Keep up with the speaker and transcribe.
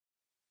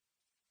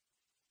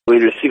We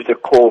received a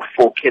call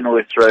for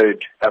Kenilworth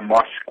Road, a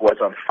mosque was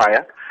on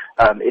fire.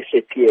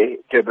 SAPA,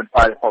 Durban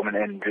Fire Department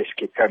and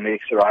rescue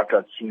paramedics arrived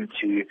on scene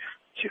to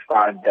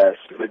find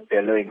smoke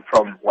billowing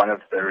from one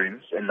of the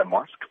rooms in the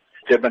mosque.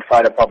 Durban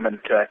Fire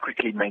Department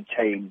quickly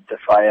maintained the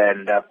fire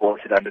and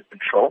brought it under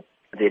control,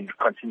 then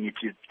continued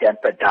to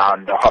damper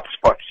down the hot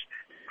spots.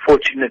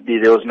 Fortunately,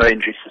 there was no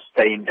injury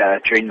sustained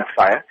during the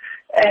fire,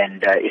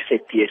 and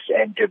SAPS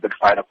and Durban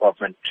Fire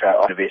Department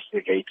are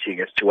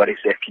investigating as to what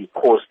exactly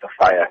caused the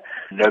fire.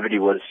 Nobody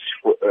was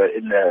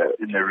in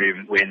the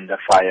room when the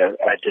fire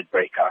did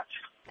break out.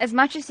 As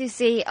much as you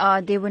say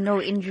there were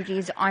no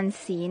injuries on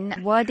scene,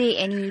 were there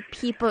any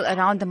people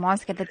around the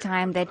mosque at the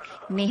time that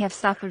may have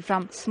suffered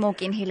from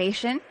smoke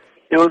inhalation?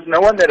 There was no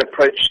one that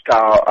approached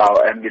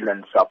our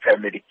ambulance, our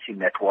paramedic team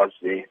that was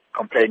there,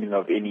 complaining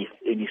of any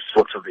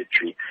sort of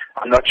injury.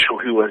 I'm not sure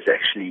who was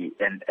actually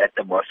at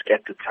the mosque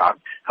at the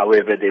time.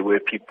 However, there were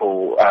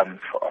people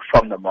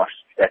from the mosque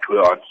that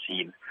were on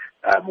scene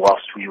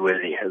whilst we were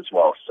there as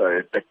well.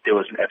 But there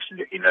was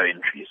absolutely no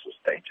injuries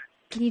sustained.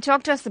 Can you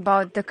talk to us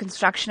about the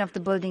construction of the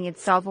building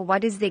itself, or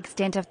what is the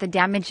extent of the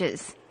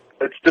damages?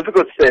 It's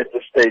difficult to say at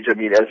this stage. I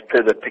mean, as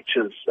per the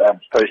pictures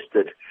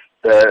posted,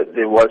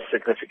 there was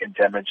significant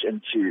damage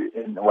in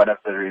one of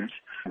the rooms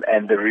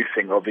and the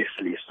roofing,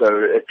 obviously. So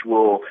it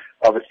will,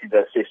 obviously,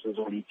 the assessors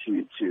will need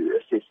to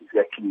assess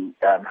exactly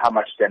how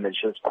much damage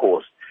is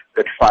caused.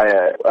 But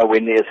fire,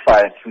 when there's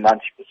fire, it's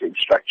 90%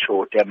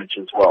 structural damage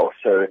as well.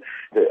 So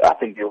I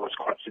think there was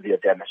quite severe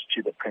damage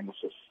to the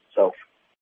premises itself.